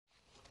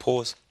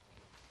Pause.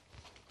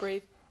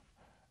 Breathe.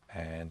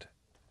 And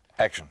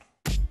action.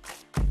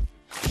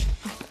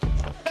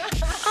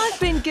 I've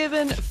been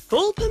given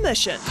full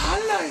permission.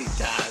 Hello,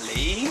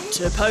 darling.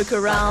 To poke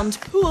around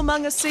Pua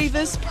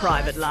Magasiva's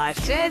private life.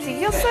 Jazzy,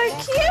 you're so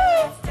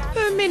cute.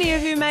 Who many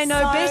of you may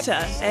know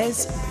better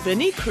as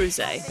Vinnie Cruse.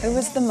 Who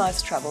was the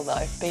most trouble,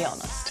 though? Be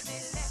honest.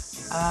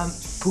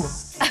 Pua.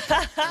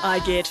 I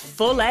get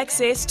full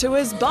access to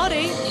his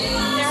body.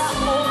 There are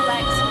all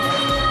blacks.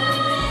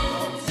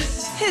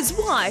 His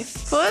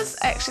wife. Pua's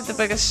actually the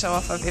biggest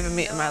show-off I've ever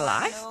met in my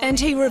life. And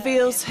he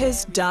reveals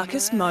his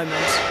darkest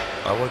moment.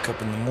 I woke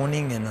up in the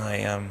morning and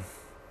I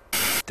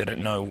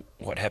didn't know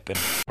what happened.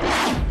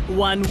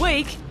 1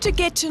 week to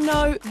get to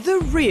know the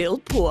real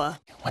Pua.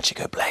 Once you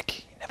go black,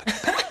 you never go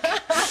back.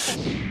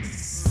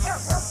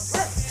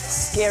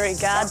 Scary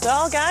guard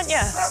dog, aren't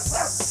you?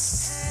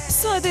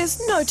 So there's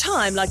no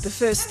time like the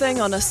first thing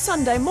on a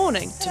Sunday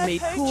morning to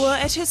meet Pua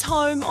at his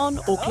home on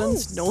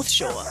Auckland's North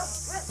Shore.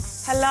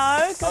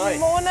 Hello, good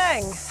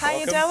morning. How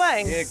you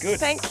doing? Yeah, good.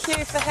 Thank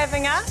you for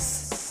having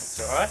us. It's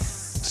all right.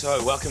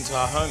 So, welcome to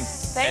our home.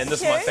 Thank and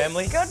this you. is my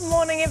family. Good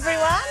morning,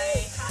 everyone.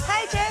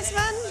 Hey,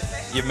 Jasmine.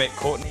 You've met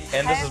Courtney.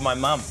 And this is my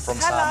mum from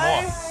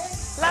Hello.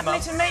 Samoa. Lovely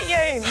to meet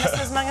you,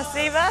 Mrs.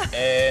 Magasiva.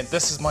 And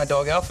this is my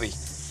dog, Alfie.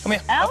 Come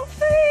here.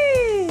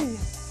 Alfie.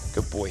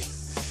 Good boy.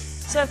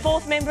 So,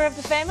 fourth member of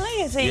the family?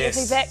 Is he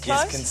that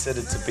close? He's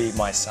considered to be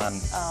my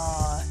son.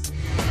 Oh.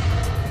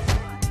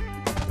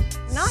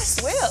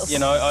 Nice wheels. You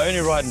know, I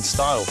only ride in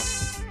style.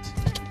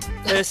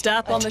 First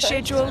up on the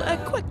schedule, a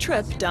quick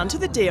trip down to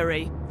the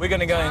dairy. We're going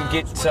to go and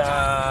get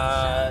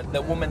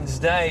the Women's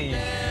Day.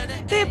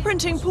 They're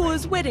printing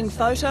Pua's wedding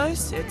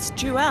photos. It's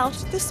due out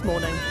this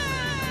morning.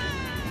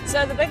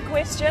 So the big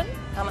question,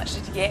 how much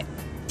did you get?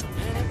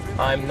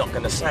 I'm not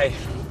going to say.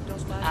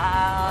 Come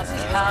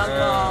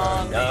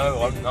on.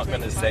 No, I'm not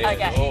going to say it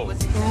at all.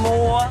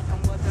 More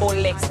or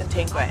less than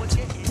 10 grand?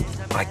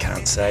 I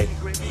can't say.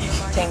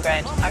 10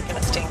 grand. I reckon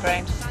it's 10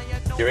 grand.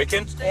 You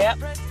reckon? Yep.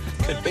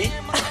 Could be.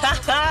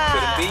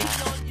 Could it be?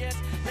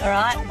 All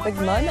right, big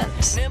moment.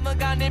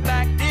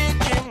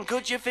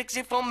 Could you fix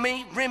it for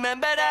me?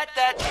 Remember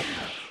that.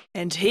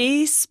 And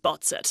he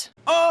spots it.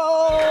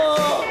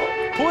 Oh!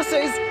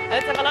 Pussies!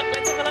 Let's have a look,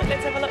 let's have a look,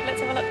 let's have a look,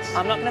 let's have a look.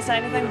 I'm not going to say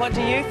anything. What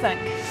do you think?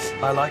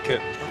 I like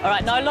it. All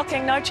right, no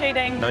looking, no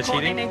cheating. No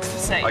Courtney cheating? needs to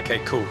see. Okay,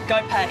 cool.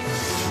 Go pay.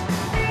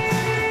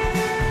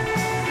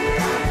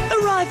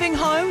 Arriving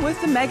home with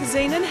the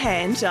magazine in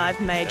hand, I've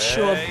made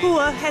sure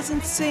Pua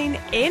hasn't seen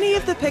any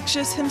of the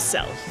pictures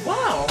himself.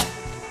 Wow.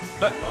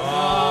 Look.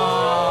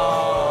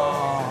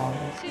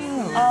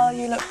 Oh,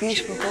 you look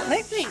beautiful,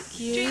 Courtney. Thank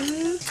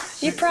you.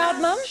 You proud,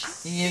 Mum?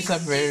 Yes, I'm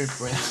very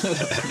proud.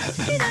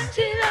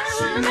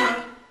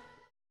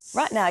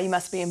 Right now, you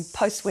must be in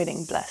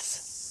post-wedding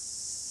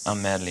bliss.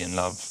 I'm madly in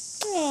love.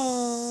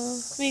 Oh,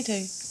 me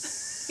too.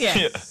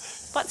 Yeah.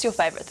 What's your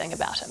favourite thing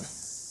about him?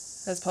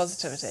 His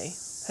positivity,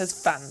 his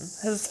fun,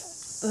 his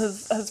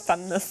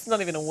funness,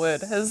 not even a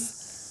word.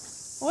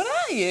 What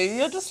are you?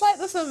 You're just like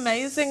this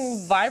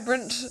amazing,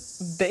 vibrant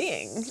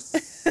being.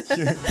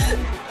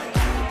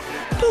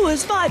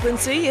 Pua's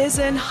vibrancy is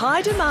in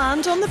high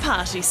demand on the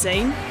party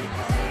scene.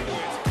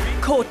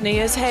 Courtney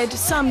has had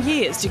some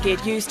years to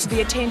get used to the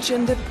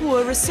attention that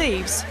Pua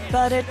receives,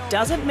 but it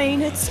doesn't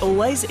mean it's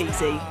always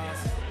easy.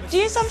 Do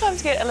you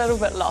sometimes get a little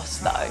bit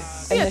lost, though,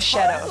 in the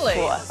shadow totally. of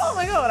Pua? Oh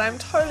my God, I'm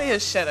totally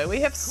his shadow. We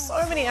have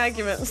so many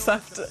arguments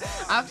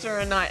after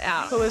a night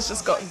out. Pua's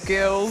just got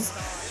girls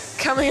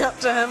coming up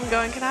to him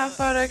going, can I have a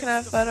photo, can I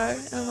have a photo?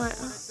 And I'm like,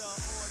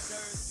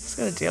 just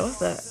gotta deal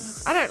with it.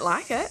 I don't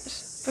like it,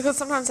 because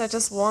sometimes I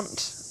just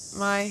want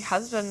my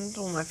husband,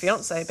 or my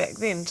fiancé back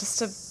then, just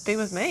to be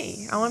with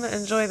me. I want to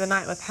enjoy the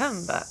night with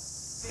him, but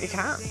you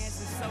can't.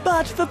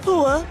 But for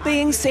Pua,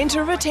 being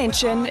centre of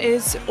attention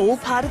is all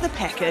part of the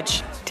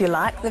package. Do you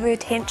like the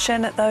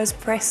attention at those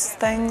press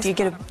things? Do you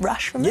get a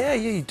rush from it? Yeah,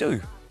 you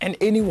do. And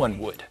anyone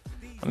would.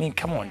 I mean,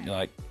 come on,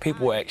 like,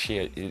 people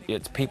actually,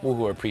 it's people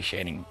who are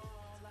appreciating,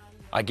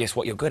 I guess,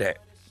 what you're good at,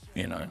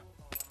 you know.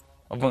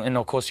 And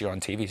of course you're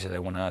on TV, so they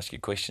want to ask you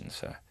questions,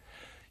 so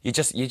you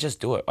just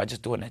do it. I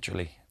just do it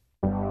naturally.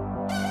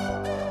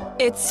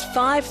 It's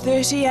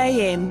 5:30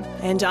 a.m.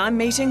 and I'm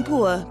meeting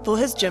Pua for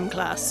his gym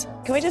class.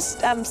 Can we just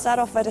start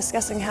off by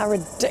discussing how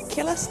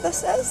ridiculous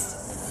this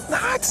is? No,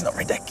 it's not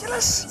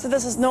ridiculous. So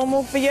this is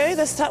normal for you?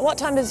 What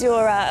time does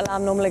your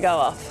alarm normally go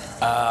off?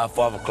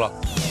 5 o'clock.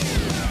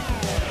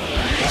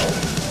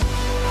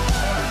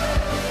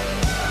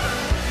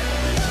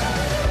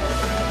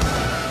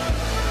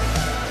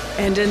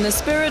 And in the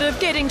spirit of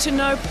getting to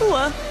know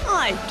Pua,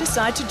 I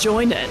decide to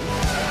join in.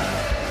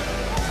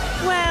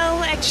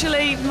 Well,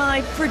 actually,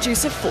 my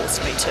producer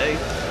forced me to.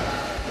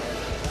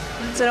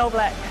 It's an All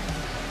Black.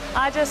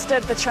 I just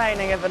did the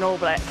training of an All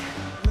Black.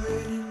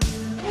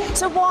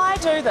 So why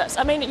do this?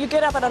 I mean, you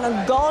get up at an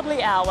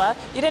ungodly hour.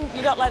 You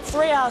got like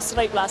 3 hours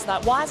sleep last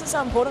night. Why is it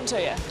so important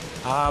to you?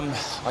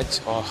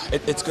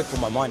 It's good for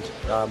my mind.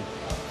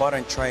 If I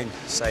don't train,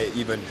 say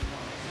even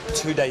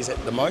 2 days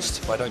at the most,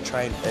 if I don't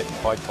train,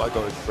 I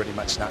go pretty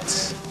much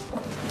nuts.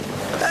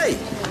 Hey!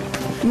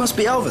 You must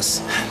be Elvis.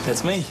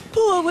 That's me.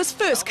 Pua was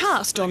first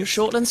cast on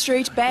Shortland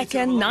Street back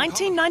in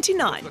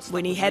 1999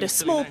 when he had a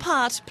small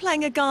part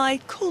playing a guy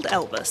called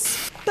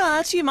Elvis.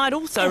 But you might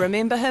also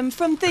remember him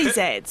from these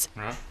ads.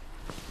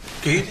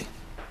 Good.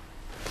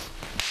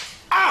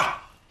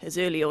 His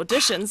early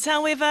auditions,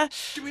 however,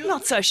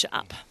 not so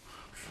sharp.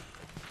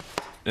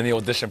 In the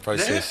audition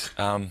process,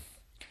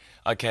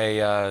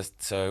 okay,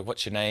 so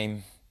what's your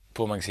name?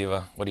 Pua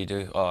Magasiva. What do you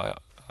do? Oh,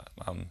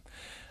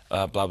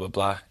 blah, blah,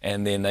 blah.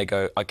 And then they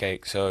go, okay,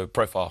 so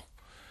profile.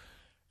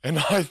 And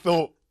I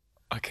thought,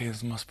 okay,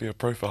 this must be a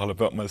profile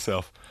about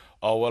myself.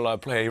 Oh, well, I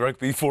play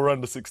rugby for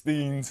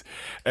under-16s.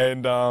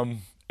 And yeah,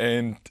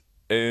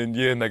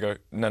 and they go,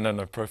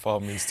 no, profile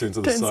means turn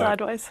to the Turn side.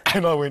 sideways.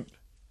 And I went,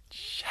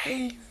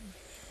 shame.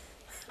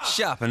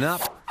 Sharpen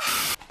up.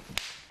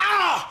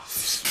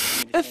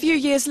 A few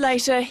years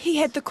later, he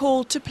had the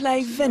call to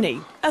play Vinnie,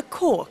 a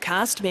core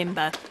cast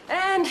member.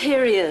 And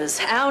here he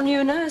is, our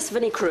new nurse,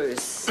 Vinnie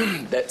Cruse.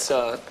 That's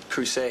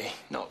Cruse,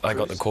 not I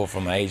got the Cruz. call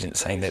from my agent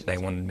saying that they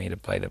wanted me to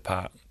play the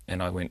part.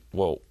 And I went,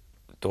 well,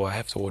 do I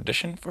have to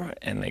audition for it?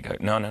 And they go,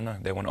 no,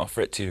 they want to offer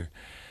it to you.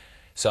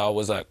 So I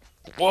was like,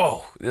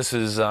 whoa, this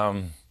is,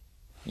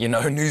 you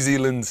know, New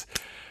Zealand's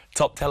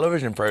top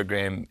television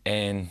program.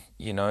 And,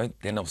 you know,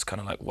 then I was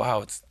kind of like,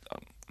 wow,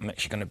 I'm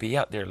actually going to be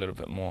out there a little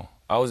bit more.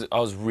 I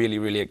was really,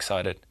 really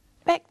excited.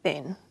 Back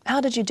then, how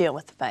did you deal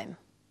with the fame?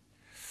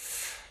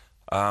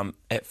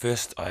 At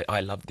first, I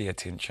loved the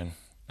attention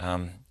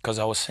because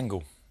I was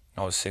single.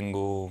 I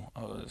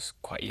was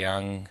quite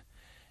young,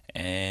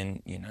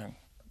 and, you know,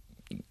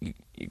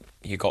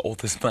 you got all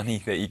this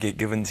money that you get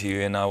given to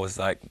you, and I was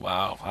like,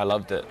 wow, I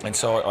loved it. And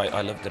so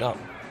I lived it up,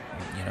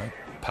 you know,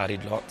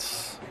 partied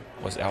lots,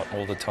 was out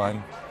all the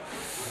time,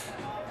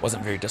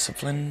 wasn't very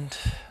disciplined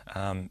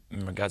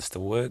in regards to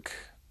work,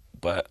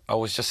 but I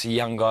was just a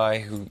young guy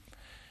who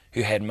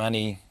had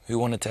money, who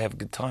wanted to have a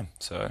good time,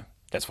 so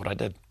that's what I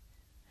did.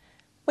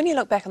 When you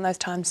look back on those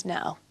times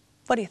now,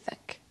 what do you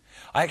think?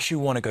 I actually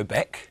want to go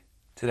back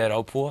to that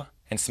old Pua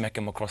and smack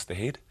him across the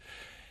head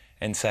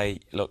and say,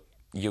 look,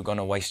 you're going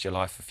to waste your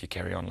life if you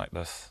carry on like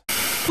this.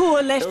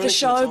 Pua left the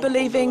show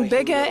believing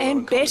bigger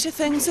and better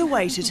things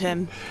awaited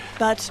him,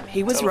 but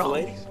he was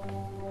wrong.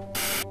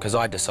 Because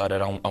I decided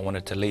I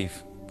wanted to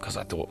leave because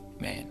I thought,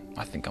 man,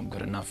 I think I'm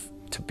good enough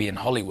to be in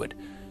Hollywood.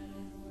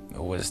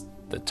 It was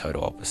the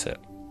total opposite.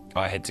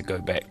 I had to go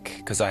back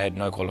because I had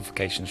no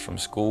qualifications from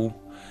school.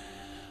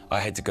 I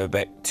had to go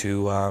back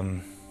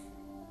to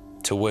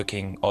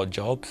working odd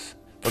jobs.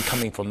 But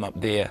coming from up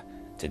there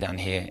to down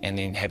here and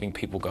then having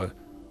people go,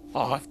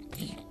 oh,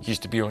 you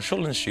used to be on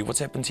Shortland Street, what's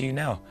happened to you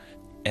now?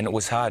 And it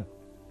was hard.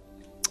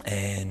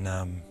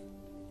 And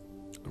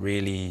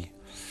really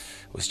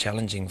it was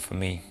challenging for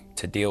me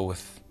to deal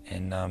with,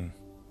 and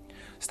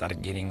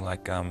started getting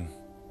like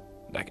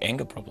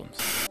anger problems.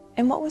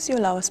 And what was your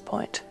lowest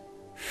point?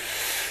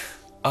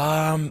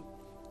 I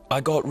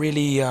got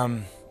really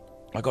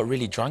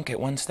drunk at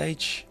one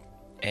stage,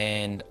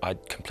 and I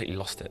completely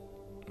lost it.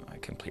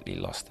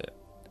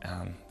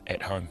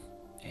 At home,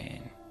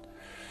 and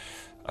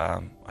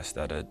I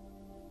started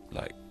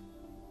like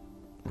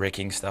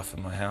wrecking stuff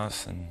in my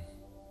house, and,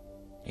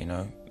 you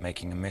know,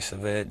 making a mess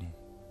of it, and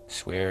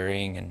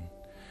swearing,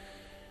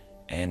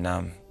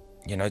 and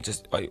you know,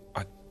 just I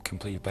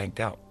completely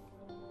blanked out.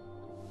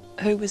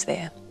 Who was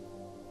there?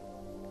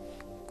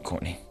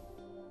 Courtney.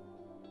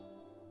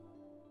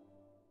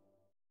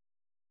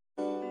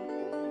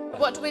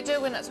 What do we do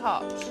when it's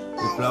hot?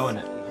 We're blowing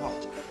it.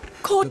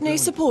 Courtney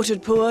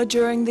supported Pua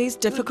during these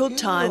difficult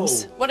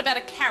times. What about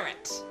a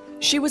carrot?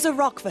 She was a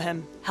rock for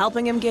him,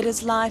 helping him get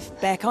his life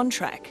back on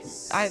track.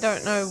 I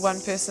don't know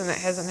one person that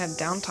hasn't had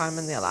downtime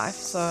in their life,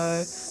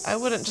 so I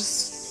wouldn't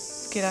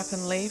just get up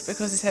and leave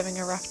because he's having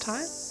a rough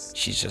time.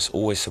 She's just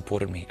always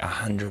supported me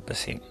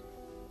 100%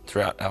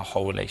 throughout our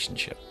whole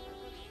relationship.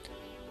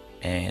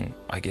 And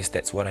I guess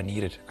that's what I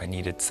needed. I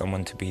needed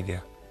someone to be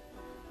there,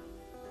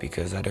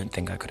 because I don't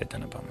think I could have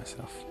done it by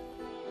myself.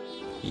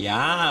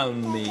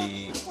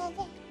 Yummy.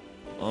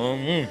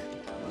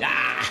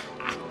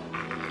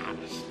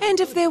 And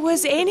if there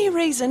was any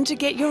reason to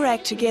get your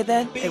act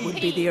together, it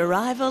would be the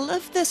arrival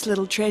of this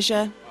little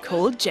treasure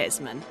called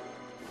Jasmine.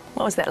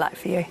 What was that like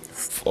for you?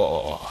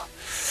 Oh.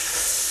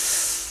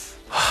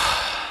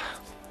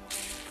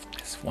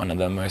 It's one of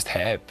the most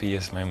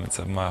happiest moments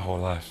of my whole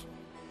life.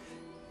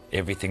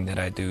 Everything that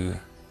I do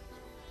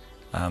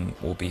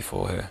will be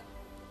for her.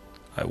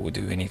 I will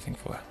do anything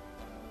for her.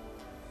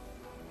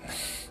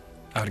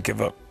 I would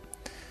give up.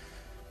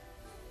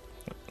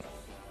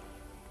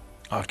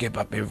 I would give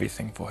up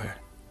everything for her.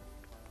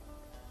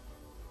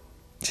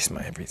 She's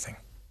my everything.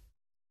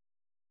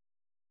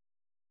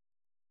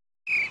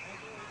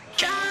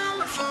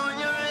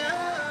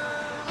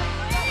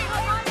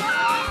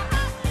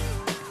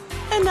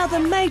 Another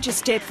major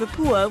step for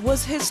Pua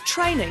was his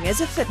training as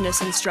a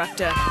fitness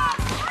instructor.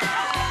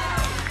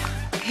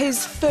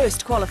 His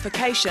first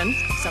qualification,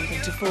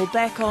 something to fall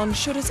back on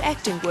should his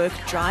acting work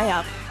dry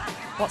up.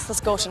 What's the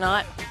score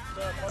tonight?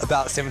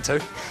 About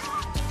 7-2.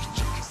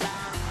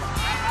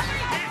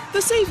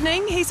 This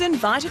evening, he's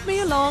invited me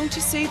along to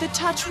see the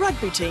touch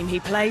rugby team he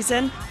plays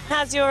in.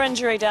 How's your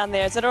injury down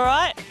there? Is it all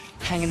right?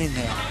 Hanging in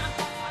there.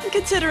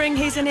 Considering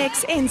he's an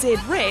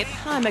ex-NZ rep,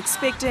 I'm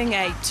expecting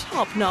a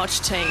top-notch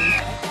team.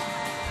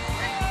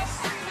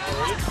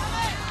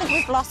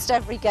 We've lost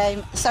every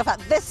game so far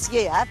this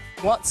year.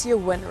 What's your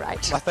win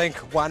rate? I think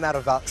 1 out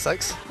of about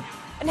 6.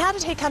 And how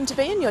did he come to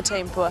be in your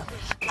team, Pua?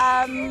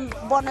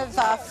 One of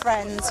our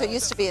friends who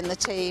used to be in the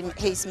team,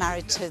 he's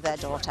married to their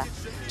daughter.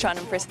 Trying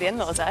to impress the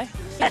in-laws, eh?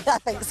 I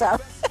think so.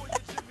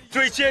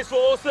 3 cheers for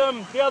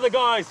Awesome. The other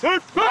guys.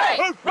 Hooray!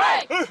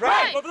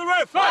 Hooray! Over the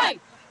roof! Right!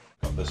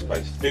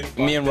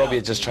 Me and Robbie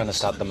are just trying to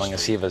start the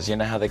Magasivas. You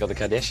know how they got the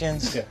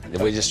Kardashians?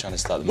 Yeah. We're just trying to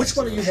start the Which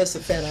one of you has the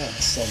fat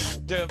ass?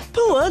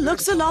 Pua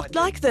looks a lot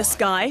like this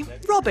guy,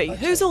 Robbie,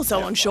 who's also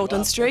on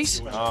Shortland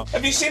Street.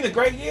 Have you seen the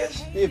great years?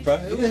 Yeah, bro.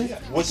 Yeah.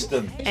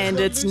 Wisdom. And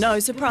it's no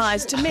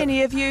surprise to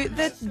many of you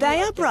that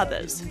they are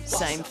brothers.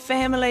 Same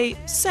family,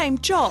 same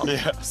job,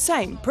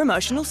 same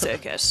promotional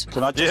circuit.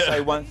 Can I just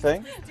say one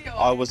thing?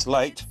 I was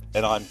late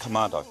and I'm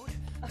commando.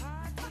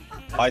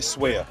 I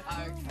swear.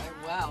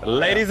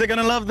 Ladies are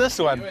gonna love this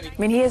one. I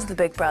mean, he is the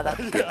big brother,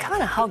 but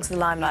kind of hogs the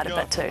limelight a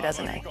bit too,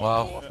 doesn't he?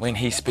 Well, when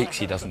he speaks,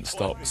 he doesn't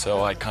stop.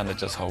 So I kind of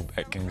just hold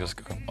back and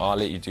just go, I'll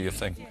let you do your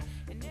thing.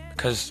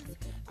 Because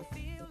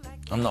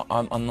I'm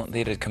not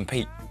there to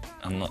compete.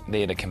 I'm not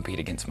there to compete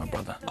against my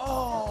brother.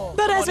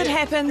 But as it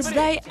happens,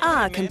 they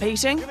are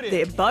competing.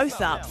 They're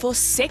both up for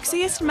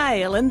Sexiest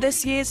Male in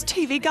this year's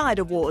TV Guide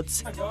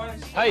Awards.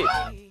 Hey.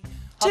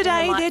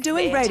 Today, they're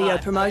doing radio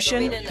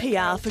promotion.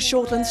 PR for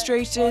Shortland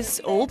Street is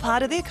all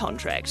part of their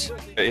contract.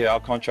 Yeah, our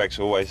contracts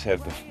always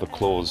have the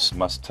clause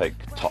must take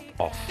top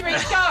off. 3,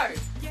 go!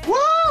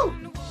 Woo!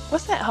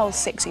 What's that whole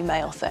sexy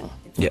male thing?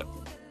 Yeah.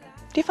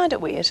 Do you find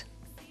it weird?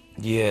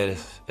 Yeah,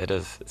 it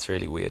is. It's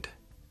really weird.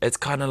 It's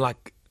kind of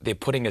like they're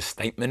putting a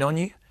statement on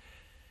you,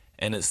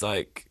 and it's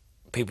like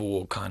people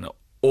will kind of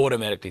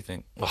automatically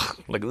think, oh,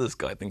 look at this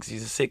guy, thinks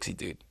he's a sexy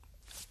dude.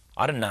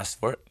 I didn't ask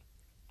for it.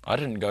 I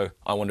didn't go,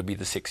 I want to be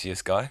the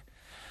sexiest guy.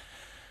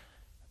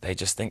 They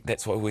just think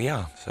that's what we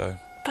are, so.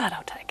 But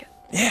I'll take it.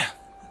 Yeah,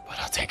 but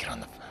I'll take it on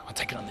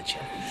the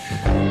chin.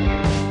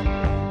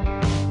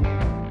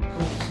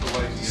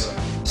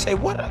 Say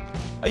what?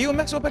 Are you and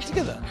Maxwell back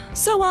together?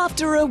 So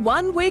after a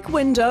 1-week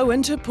window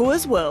into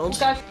Pua's world,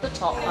 Go for the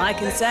top. I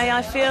can say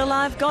I feel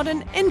I've got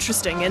an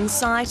interesting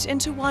insight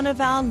into one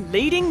of our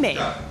leading men.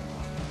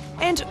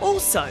 And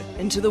also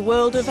into the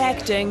world of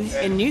acting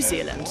in New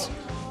Zealand.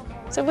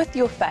 So with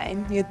your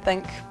fame, you'd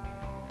think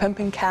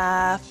pimping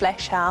car,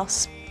 flash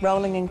house,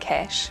 rolling in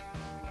cash.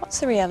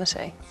 What's the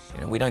reality?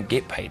 You know, we don't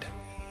get paid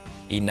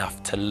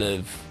enough to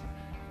live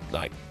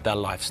like that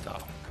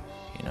lifestyle,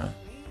 you know?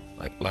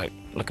 Like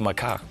look at my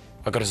car.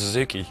 I got a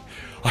Suzuki.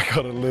 I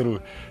got a little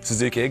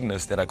Suzuki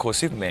Ignis that I call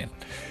Superman.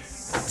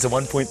 It's a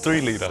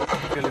 1.3 litre.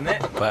 Feeling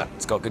that? But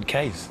it's got good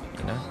Ks,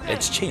 you know?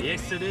 It's cheap.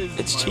 Yes, it is.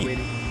 It's cheap.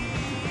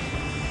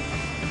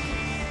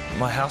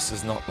 My house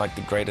is not like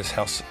the greatest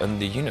house in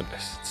the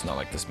universe. It's not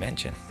like this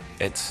mansion.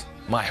 It's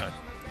my home,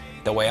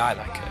 the way I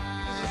like it.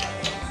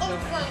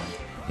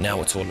 Now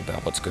it's all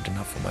about what's good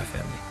enough for my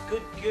family.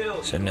 Good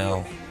girl. So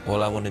now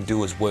all I want to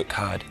do is work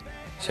hard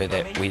so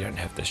that we don't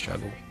have to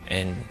struggle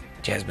and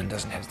Jasmine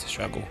doesn't have to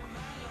struggle.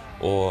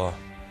 Or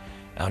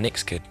our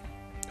next kid,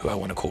 who I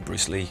want to call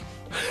Bruce Lee.